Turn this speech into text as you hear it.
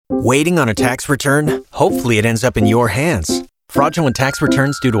Waiting on a tax return? Hopefully it ends up in your hands. Fraudulent tax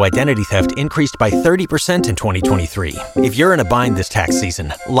returns due to identity theft increased by 30% in 2023. If you're in a bind this tax season,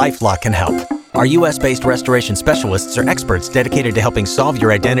 LifeLock can help. Our U.S.-based restoration specialists are experts dedicated to helping solve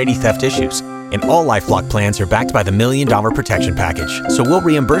your identity theft issues. And all LifeLock plans are backed by the $1 Million Protection Package. So we'll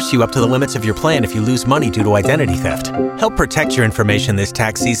reimburse you up to the limits of your plan if you lose money due to identity theft. Help protect your information this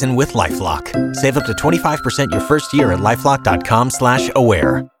tax season with LifeLock. Save up to 25% your first year at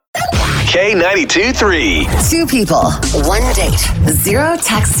LifeLock.com/aware. K92-3. Two people, one date, 0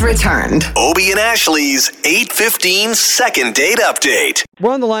 texts returned. Obie and Ashley's 8:15 second date update.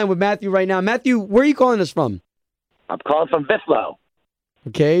 We're on the line with Matthew right now. Matthew, where are you calling us from? I'm calling from Bithlo.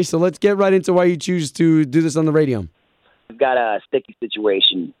 Okay, so let's get right into why you choose to do this on the radio. I've got a sticky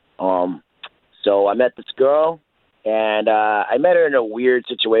situation. So I met this girl, and I met her in a weird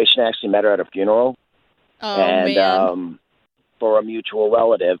situation. I actually met her at a funeral. Man. For a mutual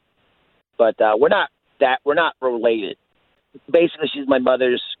relative. But we're not related. Basically, she's my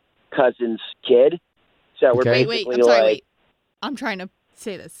mother's cousin's kid. So we're Okay. basically Wait. I'm trying to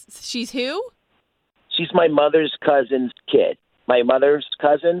say this. She's who? she's my mother's cousin's kid. My mother's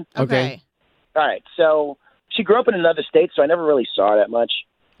cousin. Okay. All right. So she grew up in another state, so I never really saw her that much.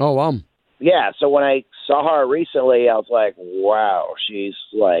 Oh, wow. Yeah. So when I saw her recently, I was like, wow, she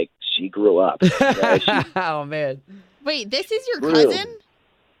grew up. Oh, man. Wait, this is your True. cousin?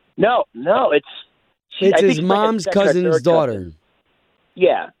 No, it's I It's think his like mom's a second or cousin's third daughter. cousin.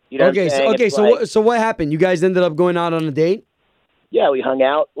 Yeah. You know Okay, what I'm saying? okay. It's So, like- so what happened? You guys ended up going out on a date? Yeah, we hung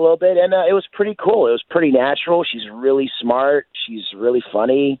out a little bit, and it was pretty cool. It was pretty natural. She's really smart. She's really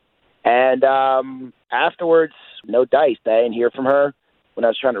funny. And afterwards, no dice. I didn't hear from her when I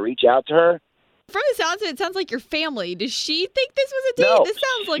was trying to reach out to her. From the sounds of it, sounds like your family. Does she think this was a date? No, This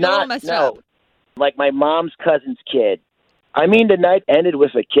sounds like a not, little messed no. up. Like my mom's cousin's kid. I mean, the night ended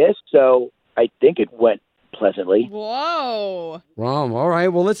with a kiss, so I think it went pleasantly. Whoa. Wow. All right.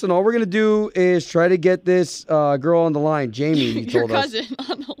 Well, listen, all we're going to do is try to get this girl on the line. Jamie, you Your told us. cousin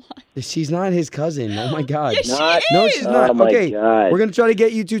on the line. She's not his cousin. Oh, my God. Yes, Not- she No, is. she's not. Oh, my Okay. God. We're going to try to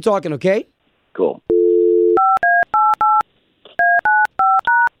get you two talking, okay? Cool.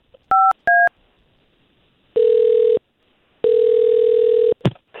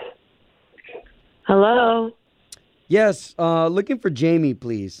 Hello. Yes. Looking for Jamie,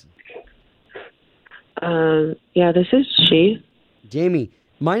 please. Yeah, this is she. Jamie,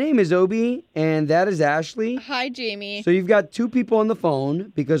 my name is Obie, and that is Ashley. Hi, Jamie. So you've got two people on the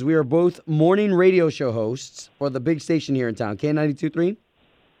phone because we are both morning radio show hosts for the big station here in town, K92.3.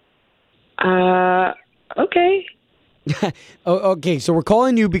 Okay. Oh, okay, so we're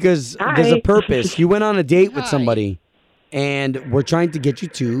calling you because Hi. there's a purpose. You went on a date with Hi. somebody, and we're trying to get you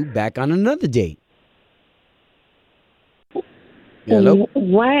two back on another date. Hello?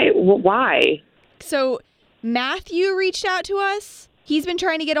 Why? So Matthew reached out to us. He's been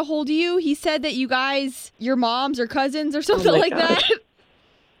trying to get a hold of you. He said that you guys, your moms or cousins or something my like gosh. that.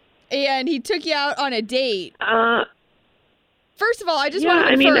 And he took you out on a date. First of all, I just Yeah, want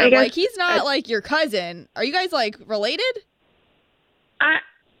to I mean, confirm, I guess like, he's not like your cousin. Are you guys like related?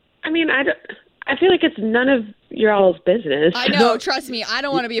 I mean, I feel like it's none of your all's business. I know, trust me, I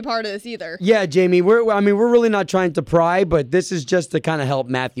don't want to be a part of this either. Yeah, Jamie, we're really not trying to pry, but this is just to kind of help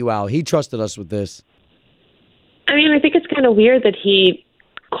Matthew out. He trusted us with this. I mean, I think it's kind of weird that he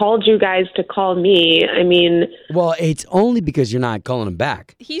called you guys to call me. I mean, Well, it's only because you're not calling him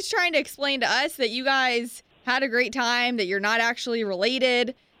back. He's trying to explain to us that you guys had a great time, that you're not actually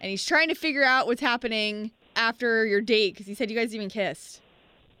related, and he's trying to figure out what's happening after your date because he said you guys even kissed.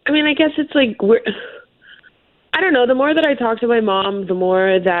 I guess it's like I don't know. The more that I talk to my mom, the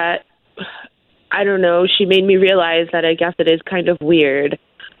more that, I don't know, she made me realize that I guess it is kind of weird.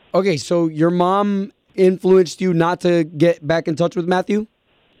 Okay, so your mom influenced you not to get back in touch with Matthew?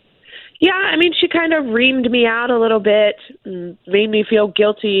 Yeah, I mean, she kind of reamed me out a little bit, and made me feel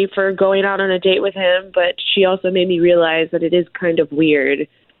guilty for going out on a date with him, but she also made me realize that it is kind of weird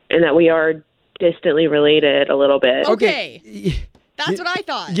and that we are distantly related a little bit. Okay. That's what I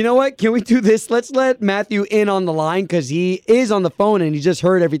thought. You know what? Can we do this? Let's let Matthew in on the line because he is on the phone and he just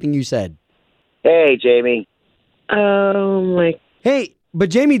heard everything you said. Hey, Jamie. Oh, my. Hey, but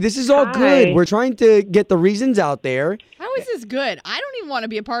Jamie, this is all Hi. good. We're trying to get the reasons out there. How is this good? I don't even want to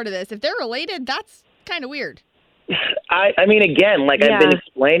be a part of this. If they're related, that's kind of weird. I mean, again, like Yeah, I've been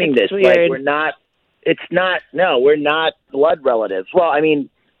explaining it's this, like weird. we're not blood relatives. Well, I mean,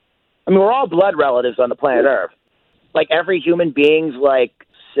 we're all blood relatives on the planet Earth. Like every human being's like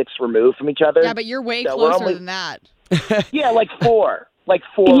 6 removed from each other. Yeah, but you're way So we're closer only- than that. Yeah, like 4. like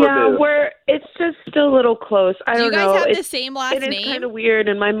 4 Yeah, removed. it's just a little close. I Do you don't guys know. have the It's- same last It is name? kind of weird,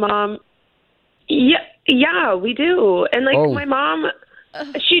 and my mom. Yeah, we do. And like my mom,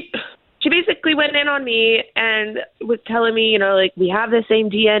 she basically went in on me and was telling me, like we have the same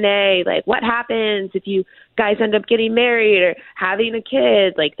DNA. Like what happens if you guys end up getting married or having a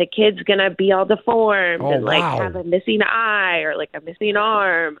kid? Like the kid's gonna be all deformed and like have a missing eye or like a missing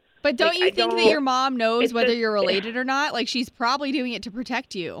arm. But don't Like, you think that your mom knows it's whether just- you're related or not? Like she's probably doing it to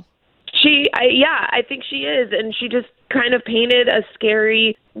protect you. I think she is, and she just kind of painted a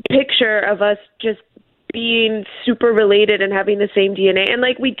scary picture of us just being super related and having the same DNA, and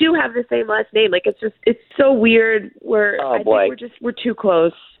like we do have the same last name. Like it's so weird. I think we're too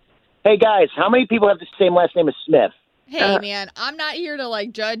close. Hey guys, how many people have the same last name as Smith? Hey man, I'm not here to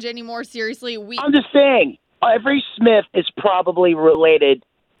like judge anymore. Seriously, I'm just saying, every Smith is probably related.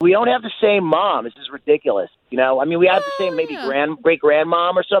 We don't have the same mom. This is ridiculous. We have the same maybe great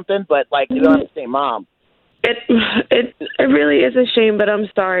grandmom or something, but like we don't have the same mom. It really is a shame, but I'm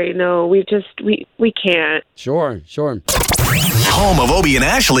sorry. No, we can't. Sure. Home of Obie and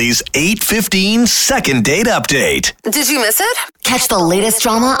Ashley's 8:15 second date update. Did you miss it? Catch the latest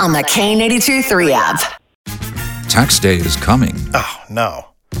drama on the K82-3 app. Tax day is coming. Oh, no.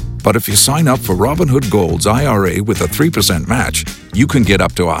 But if you sign up for Robinhood Gold's IRA with a 3% match, you can get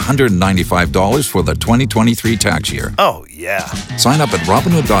up to $195 for the 2023 tax year. Oh, yeah. Sign up at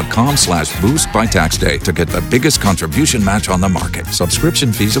Robinhood.com/boost by tax day to get the biggest contribution match on the market.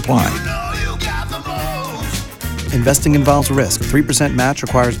 Subscription fees apply. Investing involves risk. 3% match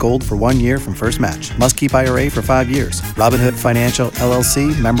requires gold for 1 year from first match. Must keep IRA for 5 years. Robinhood Financial,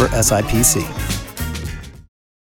 LLC, member SIPC.